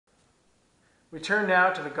We turn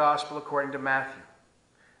now to the Gospel according to Matthew.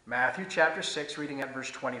 Matthew chapter 6, reading at verse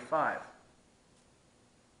 25.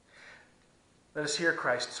 Let us hear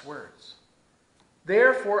Christ's words.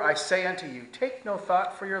 Therefore I say unto you, take no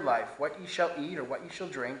thought for your life, what ye shall eat or what ye shall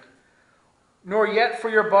drink, nor yet for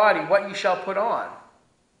your body, what ye shall put on.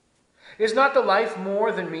 Is not the life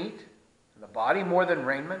more than meat, and the body more than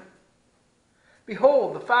raiment?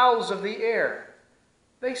 Behold, the fowls of the air,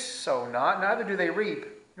 they sow not, neither do they reap,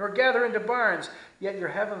 nor gather into barns, yet your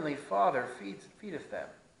heavenly Father feedeth them.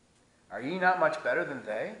 Are ye not much better than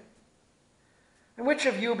they? And which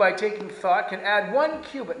of you, by taking thought, can add 1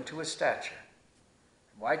 cubit unto his stature?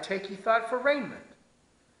 And why take ye thought for raiment?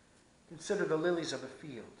 Consider the lilies of the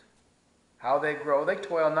field, how they grow, they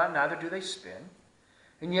toil not, neither do they spin.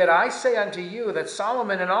 And yet I say unto you that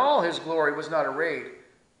Solomon in all his glory was not arrayed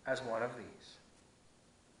as one of these.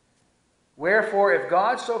 Wherefore, if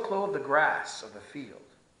God so clothe the grass of the field,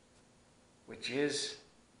 which is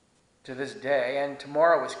to this day, and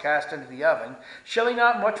tomorrow is cast into the oven, shall he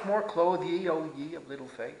not much more clothe ye, O ye of little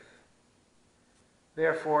faith?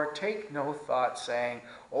 Therefore take no thought, saying,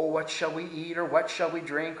 O what shall we eat, or what shall we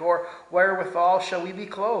drink, or wherewithal shall we be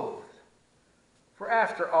clothed? For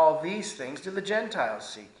after all these things do the Gentiles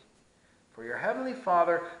seek. For your heavenly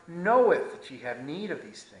Father knoweth that ye have need of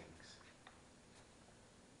these things.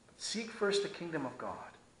 But seek first the kingdom of God,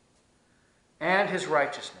 and his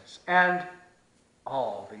righteousness, and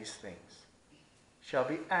all these things shall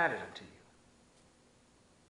be added unto you.